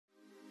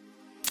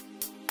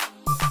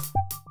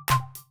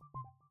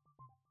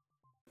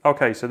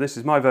Okay, so this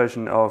is my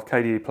version of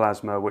KDE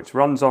Plasma, which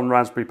runs on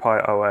Raspberry Pi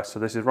OS. So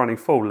this is running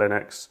full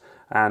Linux,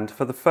 and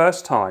for the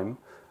first time,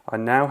 I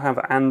now have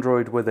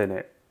Android within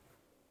it,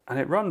 and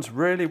it runs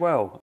really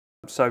well.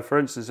 So for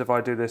instance, if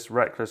I do this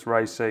reckless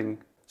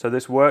racing, so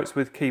this works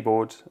with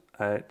keyboard.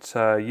 It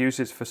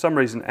uses, for some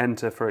reason,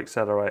 enter for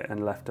accelerate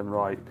and left and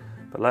right.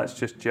 But let's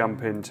just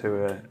jump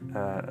into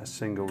a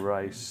single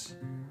race.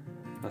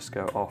 Let's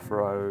go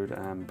off-road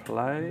and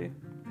play.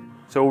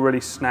 It's all really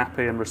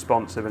snappy and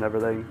responsive and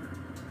everything.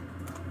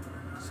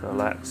 So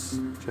let's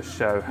just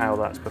show how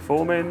that's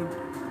performing.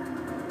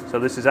 So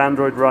this is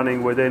Android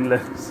running within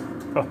Linux.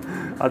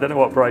 I don't know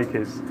what brake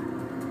is.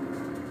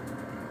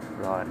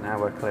 Right, now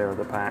we're clear of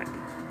the pack.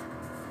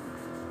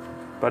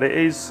 But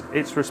it's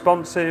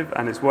responsive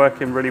and it's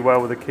working really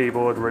well with the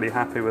keyboard, really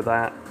happy with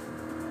that.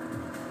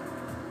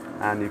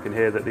 And you can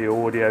hear that the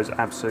audio is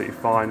absolutely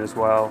fine as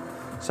well.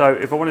 So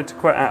if I wanted to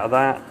quit out of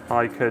that,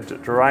 I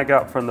could drag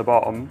up from the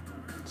bottom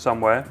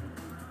somewhere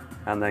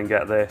and then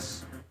get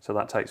this. So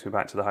that takes me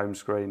back to the home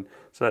screen.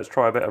 So let's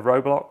try a bit of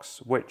Roblox,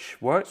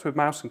 which works with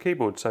mouse and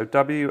keyboard. So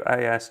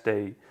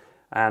WASD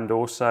and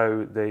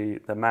also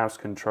the mouse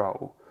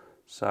control.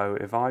 So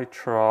if I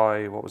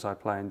try, what was I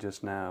playing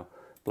just now?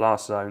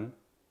 Blast Zone.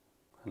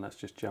 And let's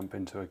just jump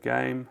into a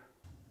game.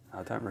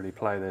 I don't really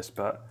play this,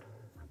 but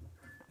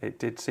it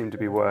did seem to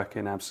be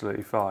working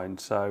absolutely fine.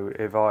 So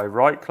if I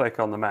right click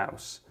on the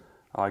mouse,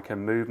 I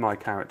can move my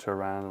character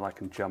around and I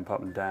can jump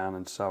up and down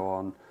and so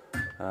on.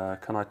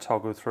 Can I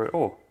toggle through?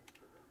 Oh,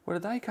 where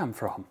did they come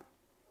from?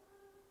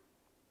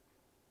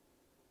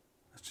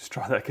 Let's just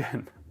try that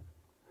again.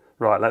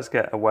 Right, let's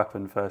get a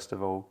weapon first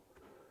of all.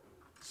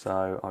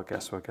 So I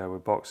guess we'll go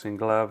with boxing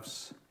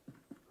gloves.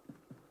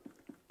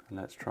 And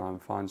let's try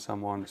and find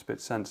someone. It's a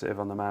bit sensitive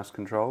on the mouse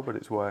control, but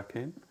it's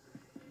working.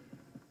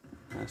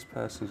 This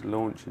person's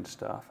launching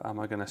stuff. Am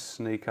I going to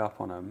sneak up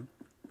on them?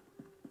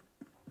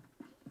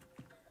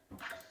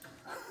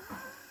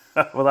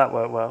 Well, that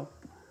worked well.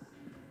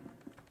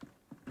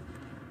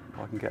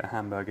 I can get a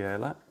hamburger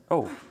here.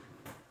 Oh,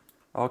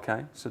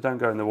 okay. So don't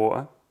go in the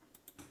water.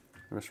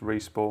 Just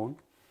respawn.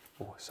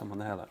 Oh, there's someone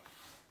there, look.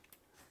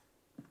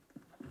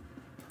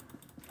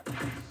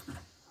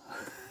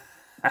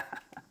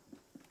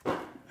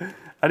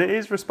 And it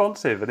is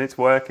responsive and it's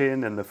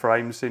working and the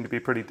frames seem to be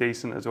pretty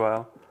decent as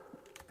well.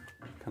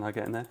 Can I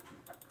get in there?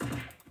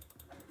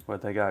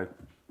 Where'd they go?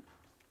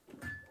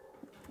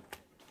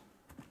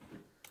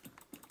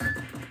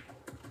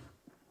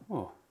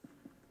 Oh.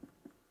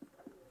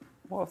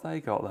 What have they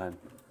got then?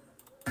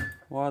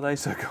 Why are they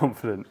so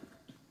confident?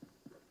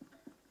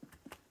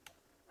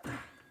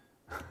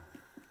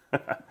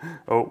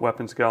 Oh,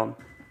 weapon's gone.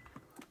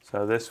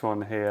 So this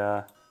one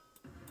here.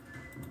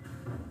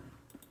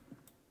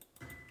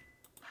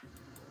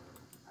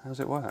 How does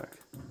it work?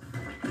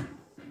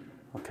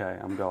 Okay,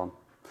 I'm gone.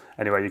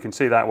 Anyway, you can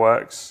see that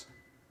works.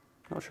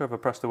 Not sure if I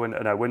press the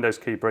window. No, Windows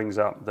key brings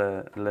up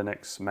the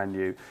Linux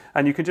menu.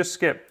 And you can just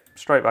skip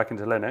straight back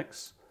into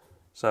Linux.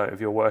 So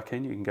if you're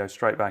working, you can go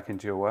straight back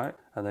into your work.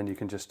 And then you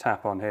can just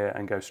tap on here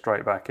and go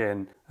straight back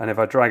in. And if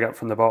I drag up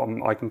from the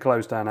bottom, I can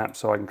close down apps,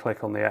 so I can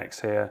click on the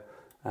X here.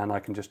 And I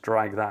can just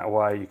drag that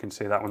away. You can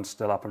see that one's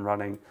still up and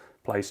running.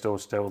 Play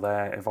Store's still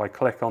there. If I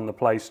click on the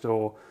Play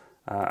Store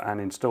and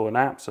install an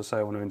app, so say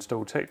I want to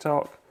install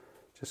TikTok,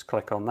 just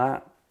click on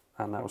that.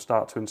 And that will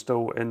start to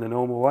install in the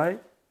normal way.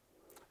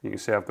 You can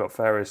see I've got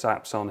various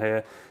apps on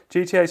here.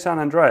 GTA San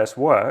Andreas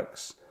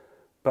works,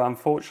 but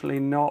unfortunately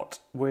not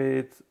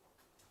with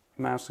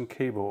mouse and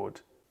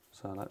keyboard.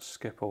 So let's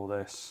skip all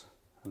this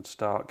and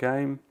start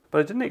game. But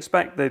I didn't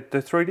expect the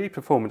 3D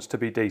performance to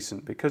be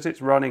decent because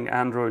it's running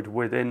Android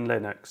within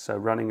Linux, so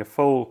running a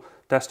full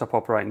desktop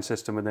operating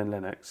system within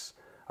Linux.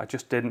 I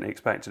just didn't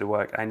expect it to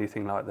work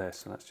anything like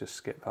this. So let's just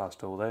skip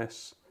past all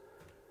this.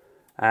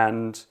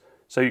 And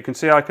so you can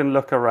see I can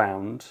look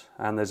around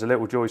and there's a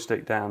little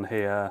joystick down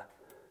here.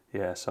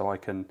 Yeah, so I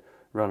can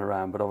run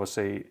around, but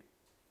obviously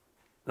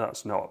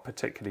that's not a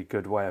particularly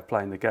good way of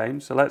playing the game.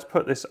 So let's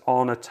put this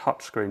on a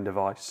touchscreen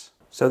device.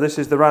 So this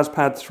is the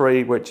Raspad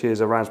 3, which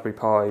is a Raspberry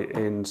Pi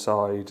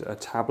inside a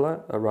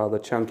tablet, a rather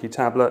chunky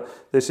tablet.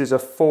 This is a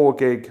 4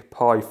 gig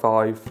Pi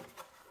 5.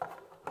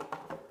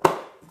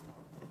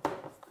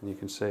 And you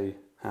can see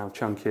how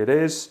chunky it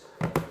is.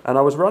 And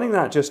I was running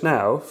that just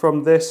now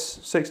from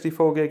this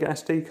 64 gig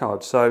SD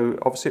card. So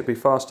obviously it'd be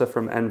faster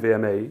from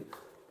NVMe,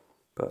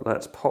 but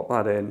let's pop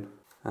that in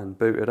and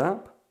boot it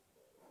up.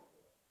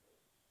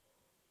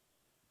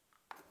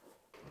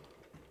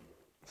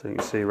 So you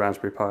can see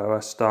Raspberry Pi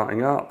OS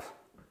starting up.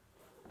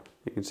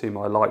 You can see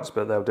my lights,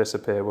 but they'll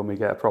disappear when we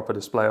get a proper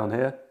display on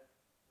here.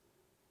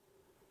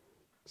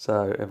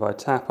 So if I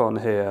tap on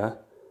here,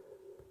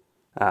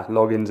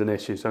 login's an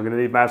issue. So I'm going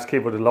to need mouse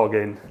keyboard to log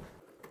in.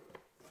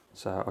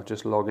 So I'll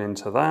just log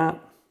into that.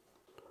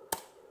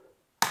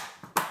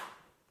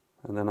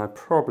 And then I'd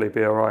probably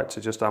be all right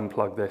to just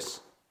unplug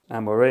this.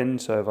 And we're in,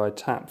 so if I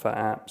tap for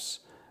apps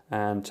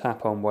and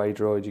tap on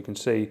Waydroid, you can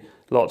see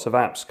lots of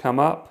apps come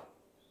up.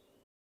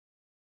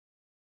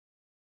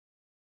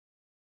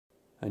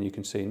 And you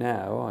can see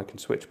now I can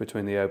switch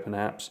between the open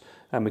apps,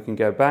 and we can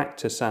go back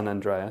to San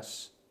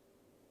Andreas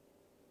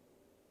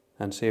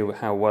and see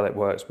how well it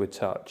works with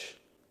touch.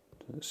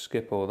 Let's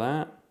skip all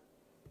that.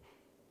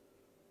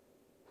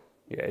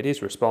 Yeah, it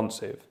is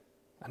responsive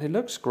and it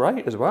looks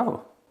great as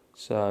well.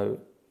 So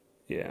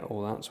yeah,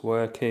 all that's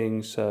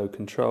working. So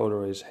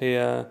controller is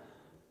here.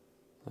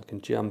 I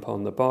can jump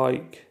on the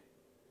bike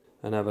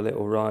and have a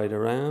little ride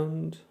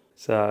around.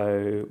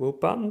 So will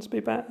buttons be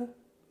better?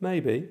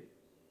 Maybe.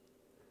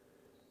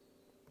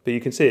 But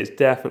you can see it's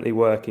definitely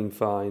working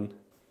fine.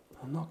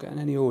 I'm not getting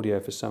any audio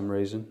for some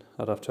reason.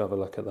 I'd have to have a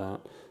look at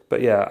that.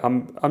 But yeah,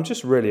 I'm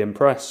just really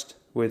impressed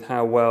with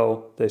how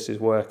well this is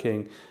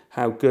working,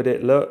 how good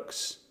it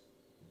looks.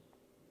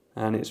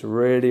 And it's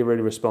really,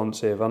 really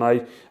responsive. And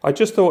I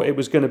just thought it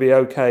was going to be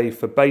okay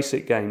for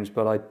basic games,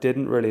 but I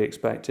didn't really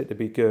expect it to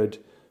be good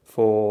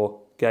for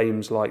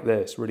games like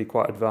this, really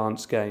quite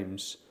advanced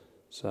games.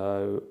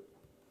 So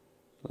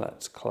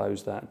let's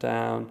close that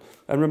down.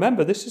 And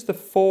remember, this is the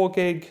 4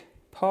 gig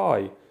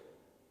Pi.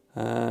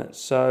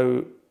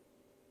 So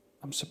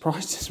I'm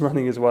surprised it's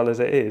running as well as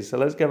it is. So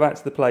let's go back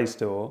to the Play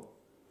Store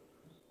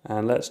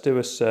and let's do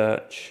a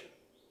search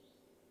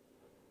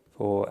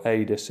for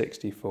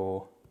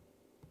Ada64.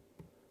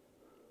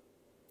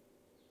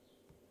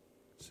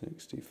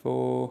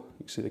 64, you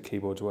can see the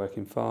keyboard's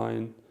working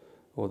fine,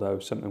 although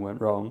something went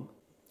wrong.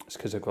 It's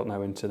because I've got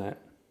no internet.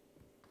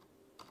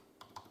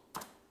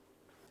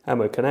 And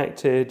we're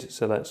connected,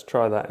 so let's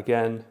try that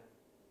again.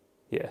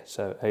 Yeah,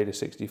 so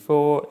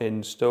Ada64,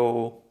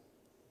 install.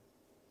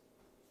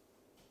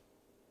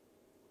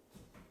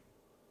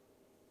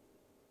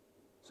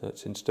 So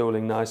it's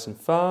installing nice and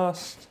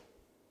fast.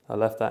 I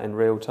left that in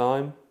real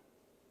time.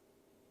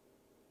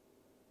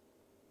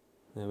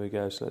 There we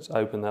go, so let's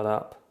open that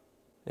up.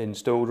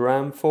 Installed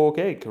RAM 4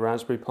 gig,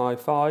 Raspberry Pi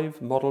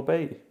 5 Model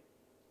B.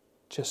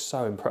 Just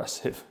so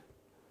impressive.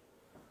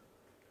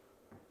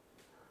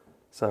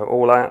 So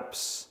all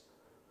apps,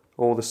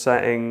 all the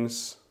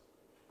settings,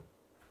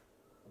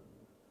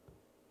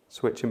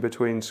 switching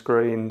between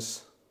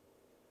screens.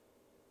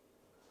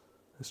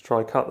 Let's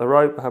try Cut the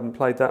Rope. I haven't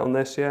played that on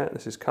this yet.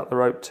 This is Cut the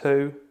Rope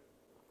 2.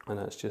 And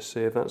let's just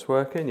see if that's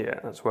working. Yeah,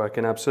 that's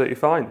working absolutely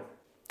fine.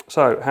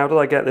 So how did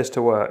I get this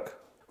to work?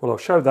 Well, I'll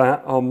show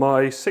that on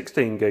my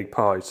 16 gig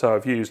Pi. So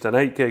I've used an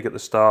 8 gig at the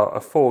start, a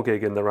 4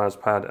 gig in the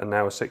Raspad, and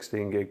now a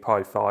 16 gig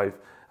Pi 5.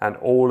 And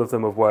all of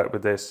them have worked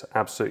with this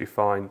absolutely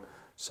fine.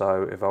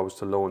 So if I was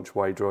to launch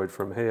Waydroid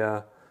from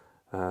here,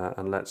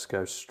 and let's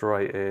go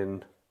straight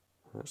in,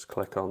 let's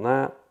click on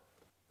that.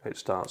 It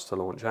starts to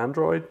launch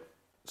Android.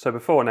 So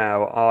before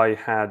now, I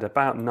had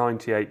about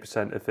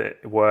 98% of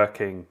it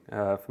working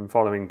from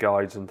following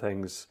guides and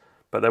things.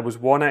 But there was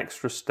one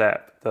extra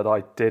step that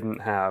I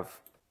didn't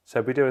have. So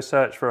if we do a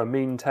search for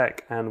Amine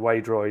Tech and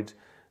Waydroid,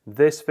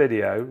 this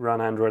video, Run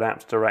Android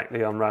Apps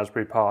Directly on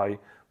Raspberry Pi,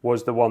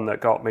 was the one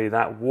that got me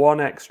that one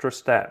extra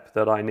step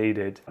that I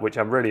needed, which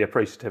I'm really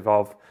appreciative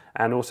of.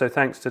 And also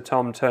thanks to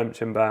Tom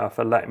Türmchenbauer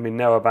for letting me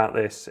know about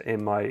this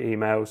in my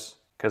emails,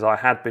 because I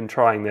had been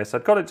trying this.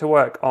 I'd got it to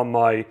work on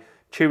my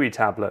Chuwi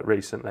tablet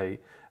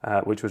recently,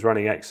 which was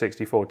running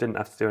x64, didn't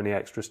have to do any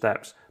extra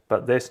steps,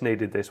 but this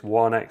needed this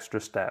one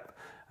extra step.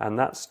 And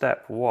that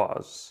step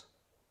was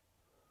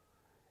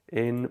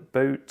in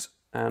boot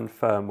and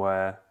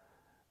firmware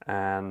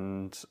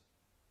and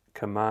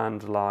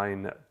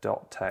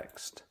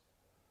cmdline.txt.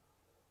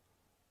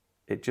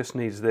 It just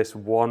needs this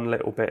one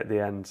little bit at the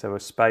end, so a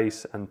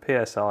space and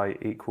PSI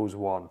equals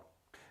 1.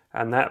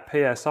 And that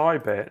PSI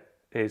bit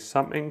is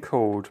something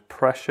called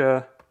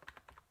pressure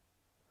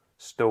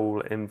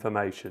stall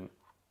information,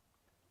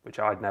 which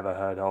I'd never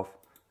heard of.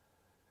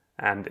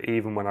 And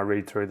even when I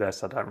read through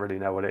this, I don't really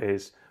know what it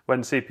is.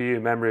 When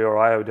CPU, memory or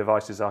I/O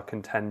devices are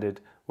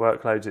contended,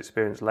 workloads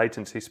experience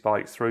latency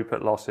spikes,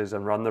 throughput losses,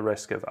 and run the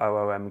risk of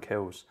OOM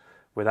kills.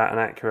 Without an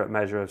accurate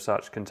measure of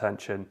such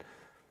contention,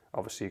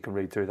 obviously you can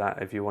read through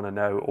that if you want to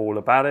know all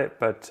about it,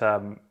 but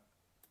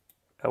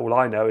all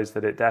I know is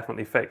that it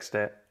definitely fixed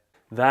it.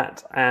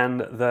 That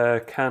and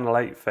the kernel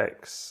 8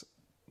 fix,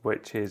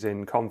 which is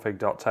in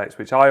config.txt,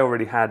 which I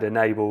already had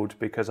enabled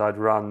because I'd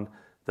run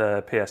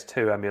the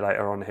PS2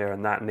 emulator on here,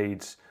 and that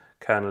needs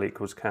kernel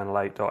equals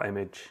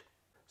kernel8.image.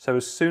 So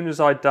as soon as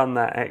I'd done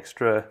that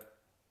extra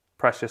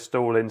pressure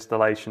stall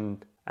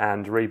installation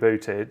and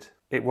rebooted,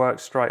 it worked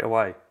straight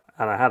away.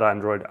 And I had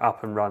Android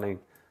up and running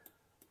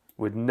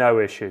with no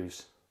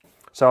issues.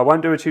 So I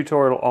won't do a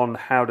tutorial on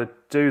how to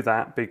do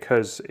that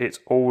because it's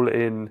all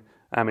in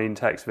Amine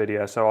Tech's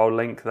video, so I'll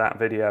link that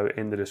video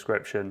in the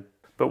description.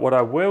 But what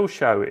I will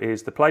show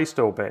is the Play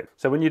Store bit.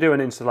 So when you do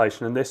an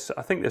installation, and this,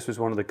 I think this was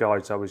one of the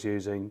guides I was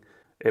using,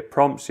 it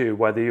prompts you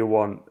whether you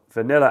want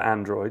vanilla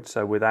Android,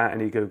 so without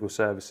any Google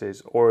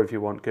services, or if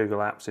you want Google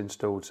Apps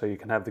installed so you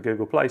can have the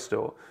Google Play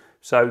Store.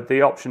 So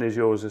the option is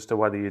yours as to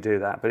whether you do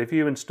that. But if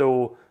you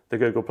install the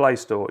Google Play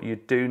Store, you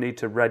do need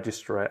to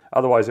register it.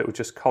 Otherwise, it will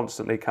just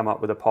constantly come up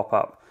with a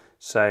pop-up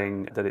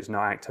saying that it's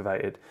not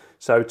activated.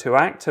 So to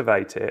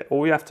activate it,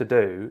 all you have to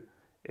do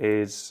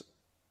is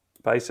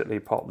basically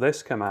pop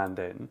this command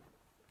in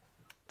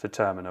to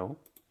terminal,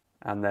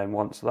 And then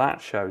once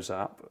that shows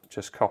up,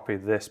 just copy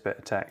this bit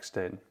of text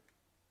in.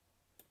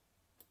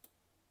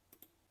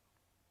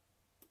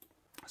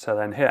 So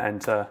then hit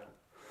enter,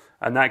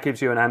 and that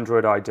gives you an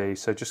Android ID.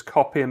 So just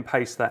copy and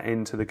paste that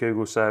into the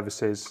Google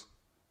services.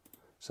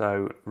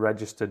 So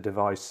registered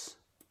device.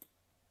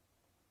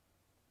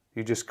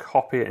 You just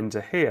copy it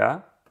into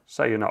here,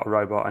 say you're not a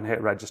robot, and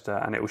hit register,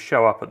 and it will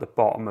show up at the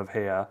bottom of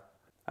here.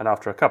 And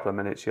after a couple of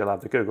minutes, you'll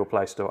have the Google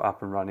Play Store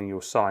up and running.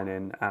 You'll sign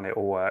in and it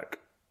will work.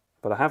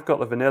 But I have got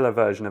the vanilla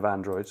version of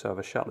Android, so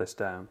I've shut this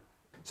down.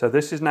 So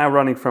this is now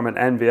running from an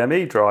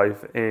NVMe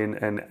drive in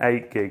an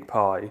 8 gig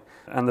Pi.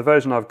 And the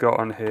version I've got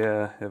on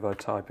here, if I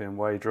type in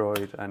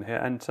Waydroid and hit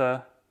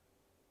enter,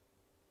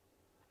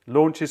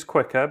 launches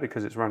quicker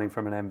because it's running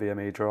from an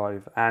NVMe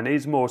drive and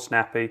is more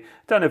snappy.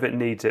 Don't know if it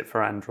needs it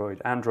for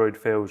Android. Android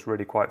feels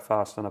really quite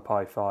fast on a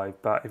Pi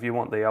 5, but if you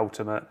want the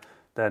ultimate,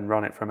 then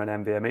run it from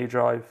an NVMe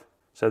drive.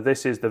 So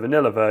this is the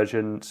vanilla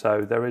version,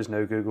 so there is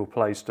no Google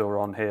Play Store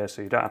on here,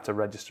 so you don't have to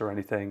register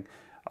anything.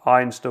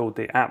 I installed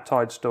the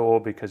AppTide Store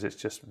because it's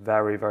just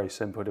very, very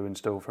simple to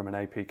install from an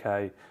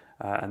APK,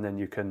 and then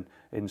you can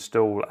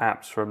install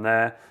apps from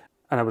there.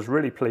 And I was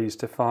really pleased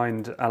to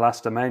find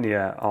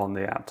Elastomania on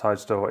the AppTide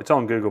Store. It's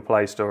on Google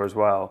Play Store as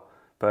well,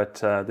 but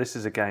this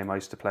is a game I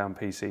used to play on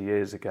PC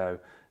years ago.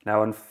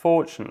 Now,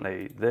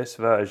 unfortunately, this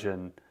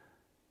version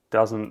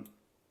doesn't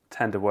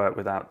tend to work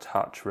without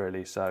touch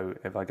really. So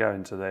if I go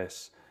into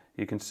this,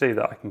 you can see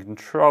that I can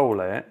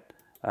control it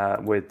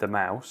with the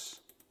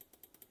mouse,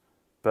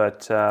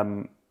 but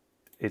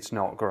it's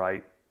not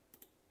great.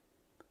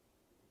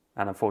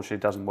 And unfortunately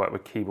it doesn't work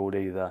with keyboard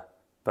either.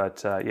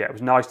 But yeah, it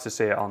was nice to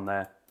see it on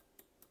there.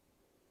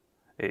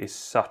 It is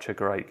such a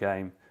great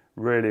game.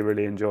 Really,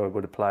 really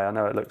enjoyable to play. I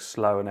know it looks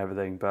slow and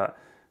everything, but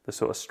the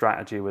sort of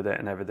strategy with it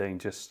and everything,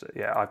 just,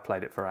 yeah, I've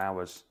played it for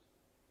hours.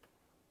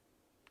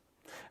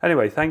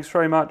 Anyway, thanks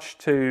very much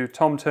to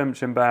Tom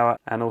Türmchenbauer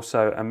and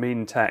also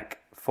Amine Tech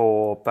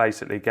for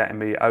basically getting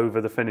me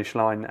over the finish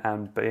line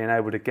and being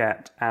able to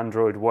get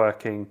Android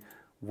working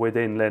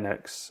within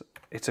Linux.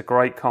 It's a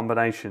great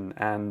combination,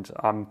 and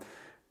I'm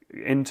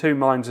in two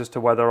minds as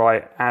to whether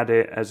I add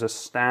it as a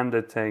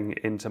standard thing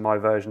into my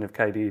version of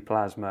KDE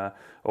Plasma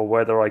or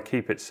whether I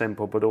keep it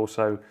simple but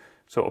also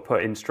sort of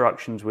put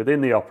instructions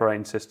within the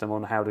operating system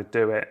on how to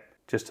do it,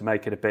 just to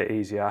make it a bit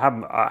easier.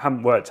 I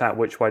haven't worked out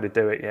which way to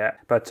do it yet,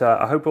 but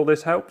I hope all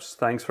this helps.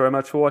 Thanks very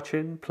much for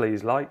watching.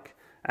 Please like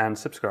and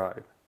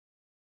subscribe.